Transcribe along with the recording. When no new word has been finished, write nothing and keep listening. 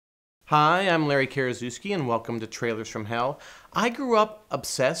Hi, I'm Larry Karaszewski, and welcome to Trailers from Hell. I grew up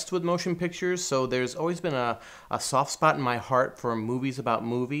obsessed with motion pictures, so there's always been a soft spot in my heart for movies about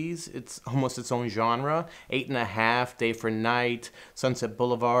movies. It's almost its own genre. 8.5, Day for Night, Sunset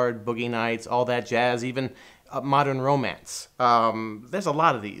Boulevard, Boogie Nights, all that jazz, even modern romance. There's a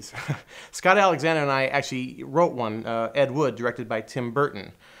lot of these. Scott Alexander and I actually wrote one, Ed Wood, directed by Tim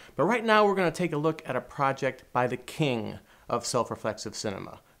Burton. But right now we're going to take a look at a project by the king of self-reflexive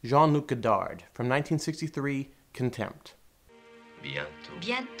cinema, Jean-Luc Godard, from 1963, Contempt. Bientôt.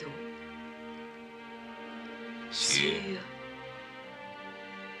 Bientôt. Sur.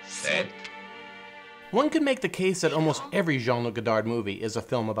 7. One could make the case that almost every Jean-Luc Godard movie is a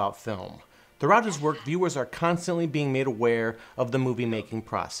film about film. Throughout his work, viewers are constantly being made aware of the movie-making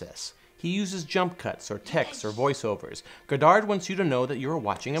process. He uses jump cuts or text or voiceovers. Godard wants you to know that you're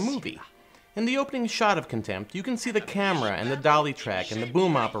watching a movie. In the opening shot of Contempt, you can see the camera and the dolly track and the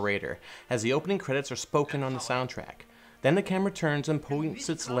boom operator as the opening credits are spoken on the soundtrack. Then the camera turns and points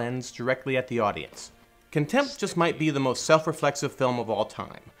its lens directly at the audience. Contempt just might be the most self-reflexive film of all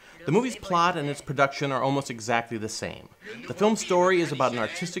time. The movie's plot and its production are almost exactly the same. The film's story is about an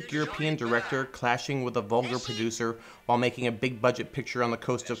artistic European director clashing with a vulgar producer while making a big-budget picture on the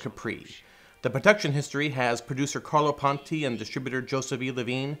coast of Capri. The production history has producer Carlo Ponti and distributor Joseph E.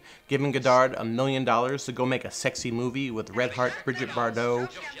 Levine giving Godard $1 million to go make a sexy movie with Red Heart Brigitte Bardot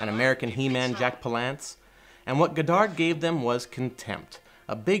and American He-Man Jack Palance. And what Godard gave them was Contempt,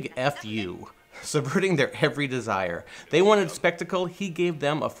 a big F.U., subverting their every desire. They wanted spectacle, he gave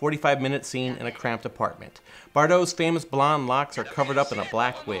them a 45-minute scene in a cramped apartment. Bardot's famous blonde locks are covered up in a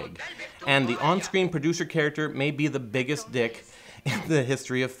black wig. And the on-screen producer character may be the biggest dick in the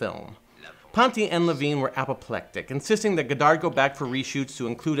history of film. Ponti and Levine were apoplectic, insisting that Godard go back for reshoots to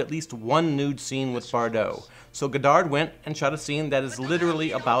include at least one nude scene with Bardot. So Godard went and shot a scene that is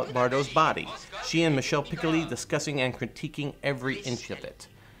literally about Bardot's body, she and Michel Piccoli discussing and critiquing every inch of it.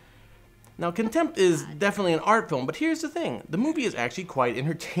 Now, Contempt is definitely an art film, but here's the thing. The movie is actually quite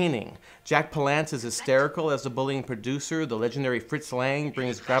entertaining. Jack Palance is hysterical as the bullying producer, the legendary Fritz Lang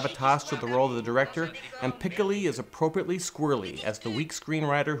brings gravitas to the role of the director, and Piccoli is appropriately squirrely as the weak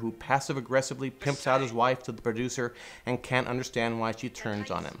screenwriter who passive-aggressively pimps out his wife to the producer and can't understand why she turns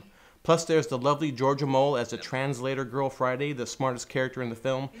on him. Plus, there's the lovely Georgia Mole as the translator Girl Friday, the smartest character in the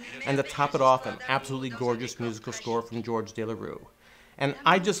film, and to top it off, an absolutely gorgeous musical score from Georges Delerue. And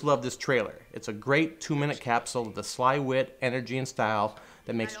I just love this trailer. It's a great 2-minute capsule of the sly wit, energy, and style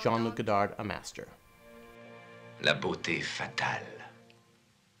that makes Jean-Luc Godard a master. La beauté fatale.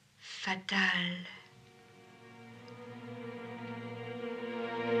 Fatal.